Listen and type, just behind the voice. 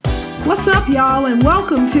What's up, y'all, and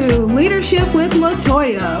welcome to Leadership with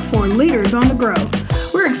LaToya for Leaders on the Grow.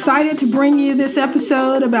 We're excited to bring you this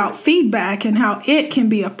episode about feedback and how it can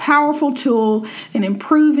be a powerful tool in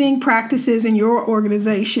improving practices in your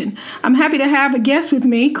organization. I'm happy to have a guest with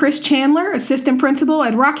me, Chris Chandler, Assistant Principal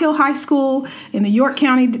at Rock Hill High School in the York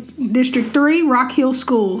County District 3, Rock Hill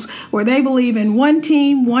Schools, where they believe in one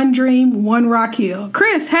team, one dream, one Rock Hill.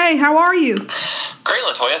 Chris, hey, how are you? Great,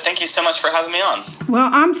 LaToya. Thank you so much for having me on. Well,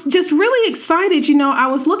 I'm just really excited. You know, I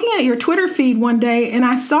was looking at your Twitter feed one day and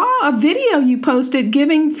I saw a video you posted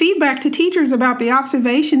giving feedback to teachers about the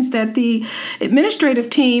observations that the administrative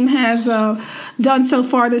team has done so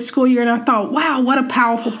far this school year. And I thought, wow, what a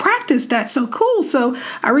powerful practice. That's so cool. So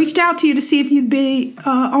I reached out to you to see if you'd be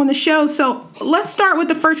on the show. So let's start with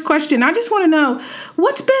the first question. I just want to know,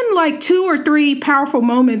 what's been like 2 or 3 powerful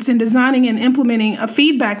moments in designing and implementing a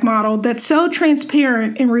feedback model that's so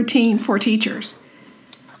transparent and routine for teachers?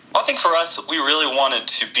 Well, I think for us, we really wanted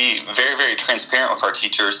to be very, very transparent with our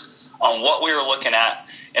teachers on what we were looking at,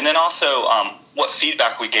 and then also what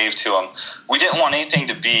feedback we gave to them. We didn't want anything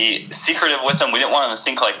to be secretive with them. We didn't want them to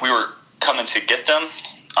think like we were coming to get them.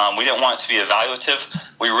 We didn't want it to be evaluative.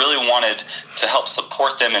 We really wanted to help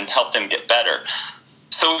support them and help them get better.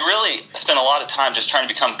 So we really spent a lot of time just trying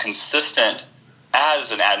to become consistent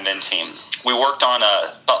as an admin team. We worked on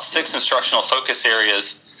about 6 instructional focus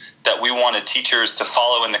areas that we wanted teachers to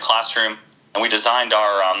follow in the classroom, and we designed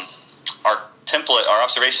our template, our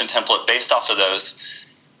observation template, based off of those.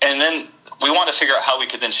 And then we wanted to figure out how we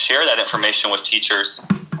could then share that information with teachers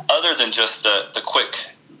other than just the quick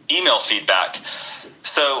email feedback.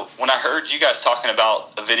 So when I heard you guys talking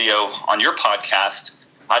about a video on your podcast,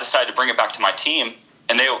 I decided to bring it back to my team,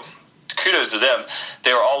 and kudos to them,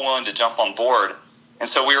 they were all willing to jump on board. And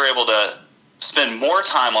so we were able to spend more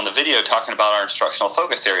time on the video talking about our instructional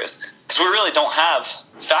focus areas, because we really don't have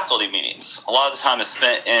faculty meetings. A lot of the time is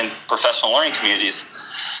spent in professional learning communities.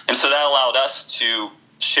 And so that allowed us to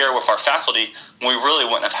share with our faculty when we really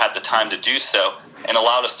wouldn't have had the time to do so, and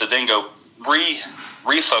allowed us to then go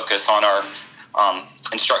refocus on our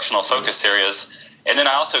instructional focus areas. And then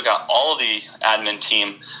I also got all of the admin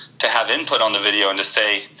team to have input on the video and to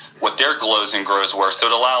say what their glows and grows were. So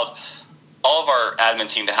it allowed all of our admin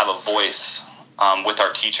team to have a voice with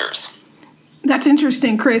our teachers. That's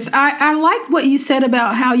interesting, Chris. I like what you said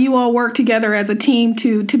about how you all work together as a team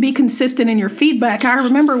to be consistent in your feedback. I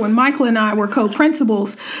remember when Michael and I were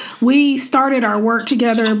co-principals, we started our work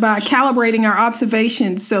together by calibrating our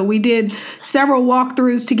observations. So we did several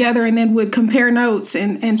walkthroughs together and then would compare notes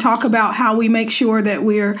and talk about how we make sure that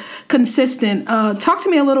we're consistent. Talk to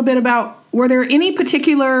me a little bit about, were there any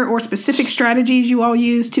particular or specific strategies you all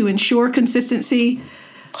used to ensure consistency?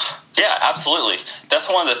 Yeah, absolutely. That's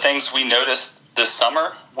one of the things we noticed this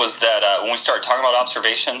summer was that when we started talking about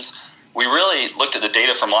observations, we really looked at the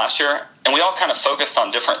data from last year, and we all kind of focused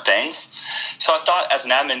on different things. So I thought as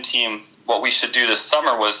an admin team, what we should do this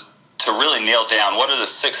summer was to really nail down what are the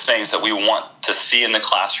 6 things that we want to see in the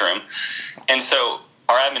classroom. And so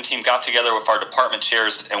our admin team got together with our department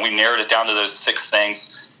chairs, and we narrowed it down to those 6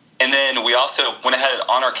 things. And then we also went ahead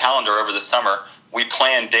on our calendar over the summer. We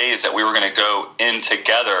planned days that we were going to go in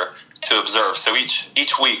together to observe. So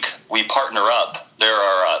each week we partner up. There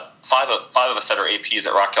are five of us that are APs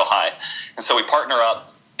at Rock Hill High. And so we partner up,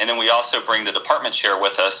 and then we also bring the department chair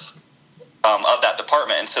with us of that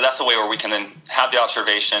department. And so that's a way where we can then have the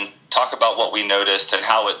observation, talk about what we noticed and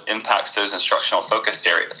how it impacts those instructional focus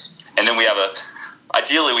areas. And then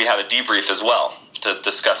ideally we have a debrief as well to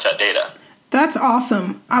discuss that data. That's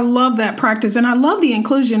awesome. I love that practice. And I love the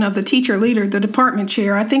inclusion of the teacher leader, the department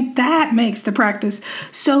chair. I think that makes the practice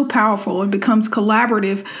so powerful and becomes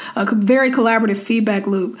collaborative, a very collaborative feedback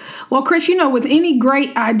loop. Well, Chris, you know, with any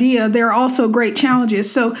great idea, there are also great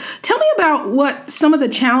challenges. So tell me about what some of the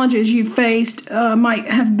challenges you faced might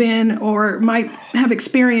have been or might have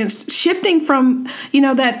experienced shifting from, you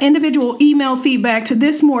know, that individual email feedback to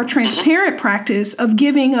this more transparent practice of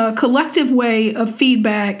giving a collective way of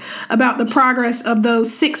feedback about the progress of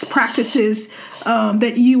those 6 practices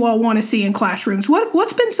that you all want to see in classrooms.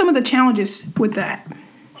 What's been some of the challenges with that?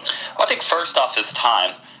 Well, I think first off is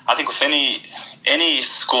time. I think with any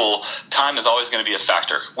school, time is always going to be a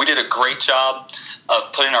factor. We did a great job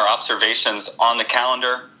of putting our observations on the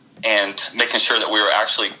calendar and making sure that we were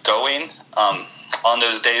actually going on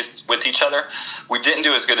those days with each other. We didn't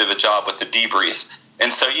do as good of a job with the debrief.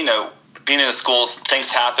 And so, you know, being in the schools, things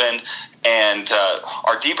happen, and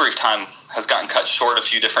our debrief time has gotten cut short a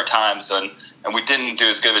few different times, and we didn't do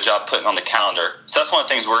as good of a job putting on the calendar. So that's one of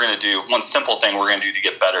the things we're going to do. One simple thing we're going to do to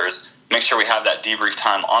get better is make sure we have that debrief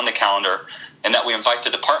time on the calendar, and that we invite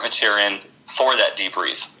the department chair in for that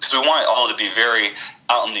debrief. because we want it all to be very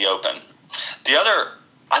out in the open.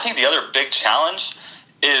 I think the other big challenge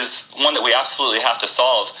is one that we absolutely have to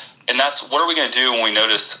solve, and that's what are we going to do when we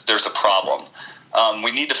notice there's a problem?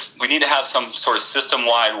 We need to have some sort of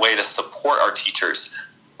system-wide way to support our teachers.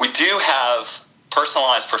 We do have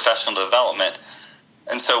personalized professional development,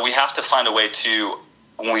 and so we have to find a way to,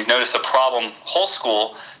 when we notice a problem, whole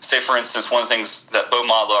school, say for instance, one of the things that Bo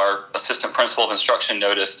Modler, our assistant principal of instruction,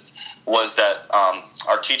 noticed was that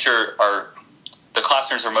the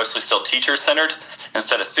classrooms are mostly still teacher-centered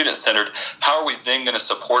instead of student-centered. How are we then going to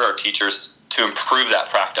support our teachers to improve that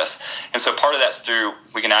practice? And so part of that's through,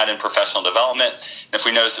 we can add in professional development. And if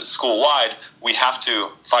we notice it's school-wide, we have to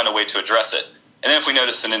find a way to address it. And then if we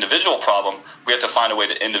notice an individual problem, we have to find a way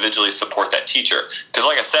to individually support that teacher. Because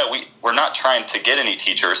like I said, we're not trying to get any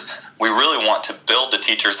teachers. We really want to build the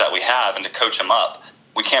teachers that we have and to coach them up.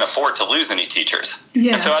 We can't afford to lose any teachers.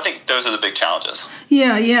 Yeah. And so I think those are the big challenges.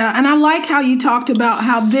 Yeah. And I like how you talked about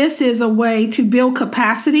how this is a way to build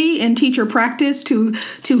capacity in teacher practice to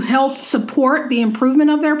help support the improvement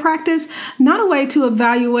of their practice, not a way to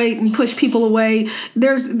evaluate and push people away.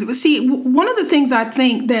 One of the things I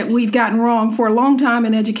think that we've gotten wrong for a long time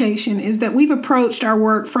in education is that we've approached our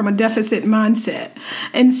work from a deficit mindset.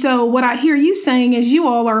 And so what I hear you saying is you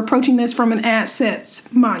all are approaching this from an assets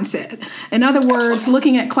mindset. In other words,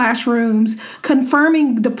 looking at classrooms,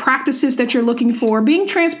 confirming the practices that you're looking for, being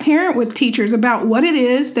transparent with teachers about what it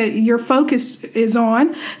is that your focus is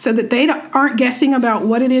on so that they aren't guessing about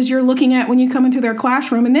what it is you're looking at when you come into their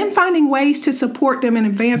classroom, and then finding ways to support them in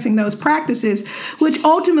advancing those practices, which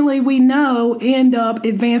ultimately we know end up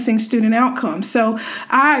advancing student outcomes. So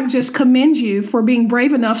I just commend you for being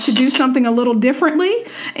brave enough to do something a little differently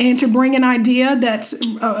and to bring an idea that's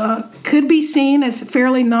could be seen as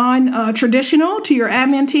fairly non-traditional to your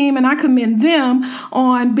admin team, and I commend them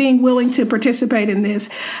on being willing to participate in this.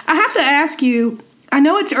 I have to ask you, I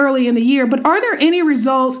know it's early in the year, but are there any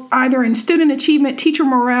results either in student achievement, teacher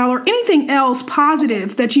morale, or anything else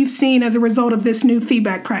positive that you've seen as a result of this new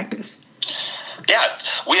feedback practice? Yeah,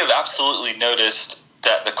 we have absolutely noticed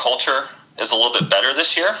that the culture is a little bit better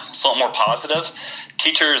this year. It's a little more positive.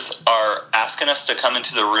 Teachers are asking us to come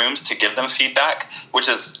into the rooms to give them feedback, which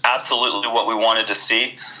is absolutely what we wanted to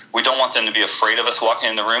see. We don't want them to be afraid of us walking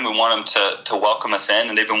in the room. We want them to welcome us in,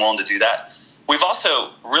 and they've been willing to do that. We've also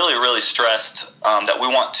really, really stressed that we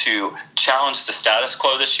want to challenge the status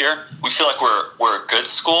quo this year. We feel like we're a good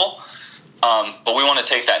school, but we want to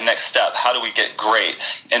take that next step. How do we get great?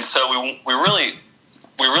 And so we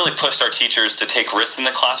really pushed our teachers to take risks in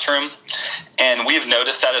the classroom, and we've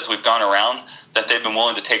noticed that as we've gone around, that they've been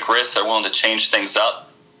willing to take risks, they're willing to change things up.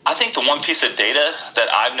 I think the one piece of data that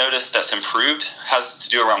I've noticed that's improved has to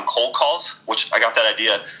do around cold calls, which I got the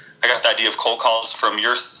idea of cold calls from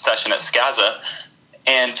your session at SCAZA.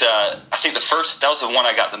 And I think that was the one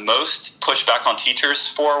I got the most pushback on teachers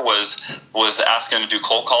for was asking them to do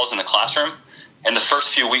cold calls in the classroom. And the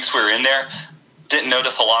first few weeks we were in there, didn't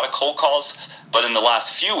notice a lot of cold calls, but in the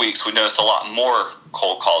last few weeks we noticed a lot more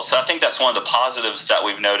cold calls. So I think that's one of the positives that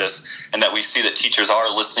we've noticed, and that we see that teachers are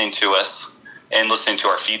listening to us and listening to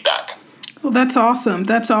our feedback. Well, that's awesome.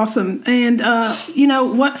 That's awesome. And,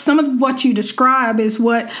 what some of what you describe is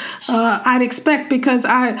what I'd expect, because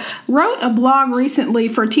I wrote a blog recently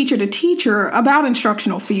for Teacher to Teacher about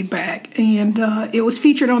instructional feedback, and it was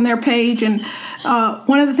featured on their page. And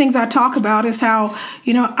one of the things I talk about is how,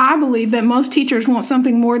 I believe that most teachers want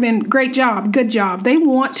something more than great job, good job. They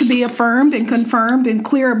want to be affirmed and confirmed and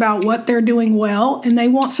clear about what they're doing well, and they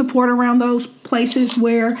want support around those places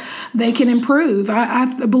where they can improve. I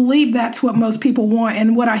believe that's what most people want,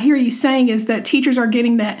 and what I hear you saying is that teachers are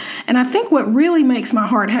getting that. And I think what really makes my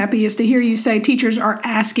heart happy is to hear you say teachers are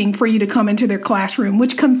asking for you to come into their classroom,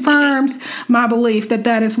 which confirms my belief that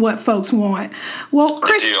that is what folks want. Well,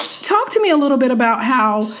 Chris, talk to me a little bit about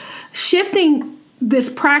how shifting this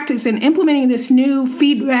practice and implementing this new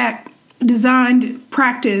feedback designed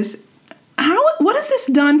practice, what has this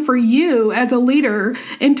done for you as a leader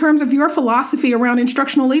in terms of your philosophy around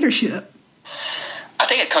instructional leadership? I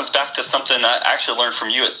think it comes back to something I actually learned from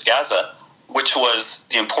you at SCAZA, which was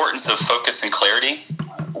the importance of focus and clarity.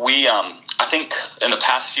 I think in the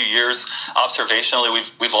past few years, observationally,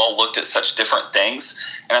 we've all looked at such different things,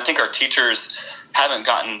 and I think our teachers haven't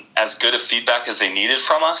gotten as good of feedback as they needed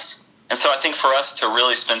from us. And so I think for us to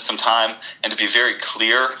really spend some time and to be very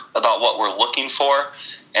clear about what we're looking for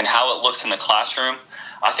and how it looks in the classroom,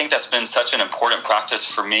 I think that's been such an important practice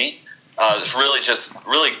for me. It's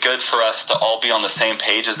really good for us to all be on the same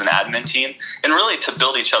page as an admin team and really to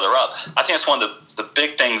build each other up. I think it's one of the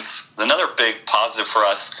big things. Another big positive for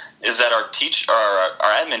us is that our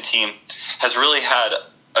admin team has really had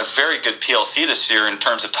a very good PLC this year in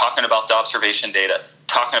terms of talking about the observation data,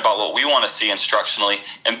 talking about what we want to see instructionally,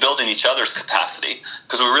 and building each other's capacity.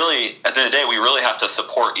 Because we really, at the end of the day, we really have to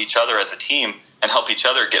support each other as a team and help each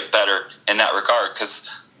other get better in that regard. Because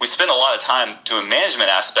we spend a lot of time doing management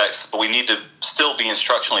aspects, but we need to still be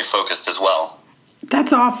instructionally focused as well.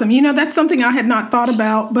 That's awesome. That's something I had not thought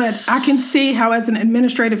about, but I can see how as an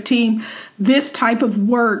administrative team, this type of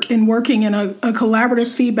work and working in a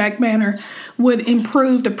collaborative feedback manner would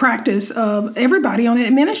improve the practice of everybody on an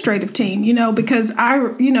administrative team, because I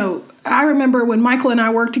remember when Michael and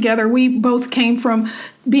I worked together, we both came from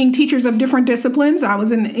being teachers of different disciplines. I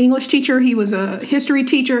was an English teacher. He was a history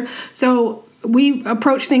teacher. So we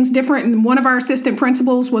approach things different, and one of our assistant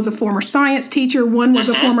principals was a former science teacher, one was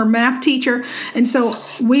a former math teacher, and so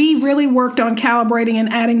we really worked on calibrating and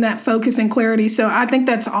adding that focus and clarity. So I think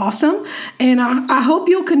that's awesome, and I hope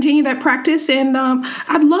you'll continue that practice, and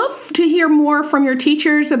I'd love to hear more from your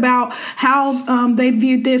teachers about how they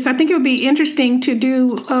viewed this. I think it would be interesting to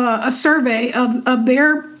do a survey of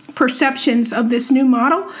their perceptions of this new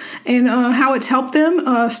model and how it's helped them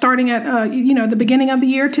starting at the beginning of the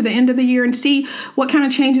year to the end of the year, and see what kind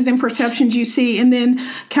of changes in perceptions you see, and then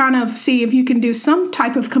kind of see if you can do some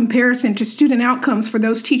type of comparison to student outcomes for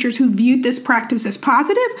those teachers who viewed this practice as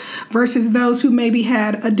positive versus those who maybe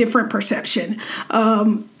had a different perception.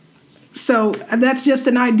 So that's just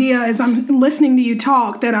an idea as I'm listening to you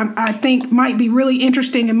talk that I think might be really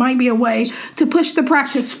interesting and might be a way to push the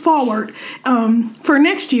practice forward for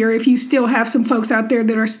next year if you still have some folks out there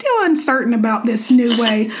that are still uncertain about this new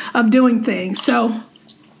way of doing things. So, yeah,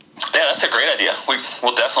 that's a great idea.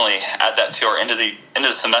 We'll definitely add that to our end of the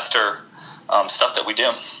semester stuff that we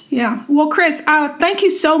do. Yeah. Well, Chris, thank you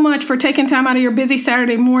so much for taking time out of your busy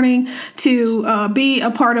Saturday morning to be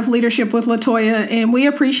a part of Leadership with LaToya, and we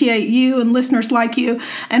appreciate you and listeners like you.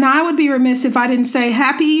 And I would be remiss if I didn't say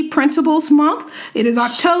Happy Principals Month. It is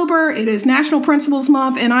October. It is National Principals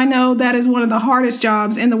Month, and I know that is one of the hardest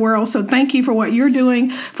jobs in the world. So thank you for what you're doing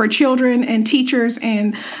for children and teachers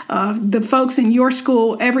and the folks in your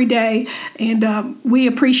school every day, and we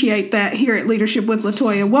appreciate that here at Leadership with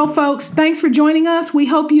LaToya. Well, folks, thanks for joining us. We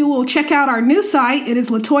hope you will check out our new site. It is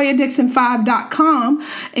LaToyaDixon5.com,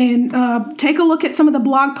 and take a look at some of the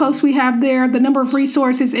blog posts we have there, the number of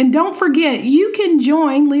resources. And don't forget, you can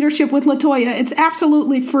join Leadership with LaToya. It's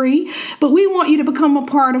absolutely free, but we want you to become a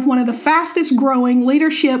part of one of the fastest growing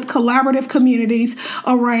leadership collaborative communities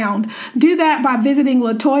around. Do that by visiting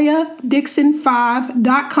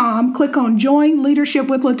LaToyaDixon5.com. Click on Join Leadership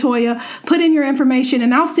with LaToya, put in your information,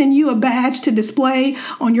 and I'll send you a badge to display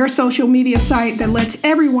on your social media site that lets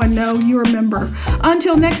everyone know you're a member.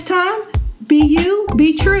 Until next time, be you,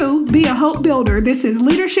 be true, be a hope builder. This is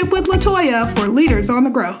Leadership with LaToya for Leaders on the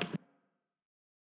Grow.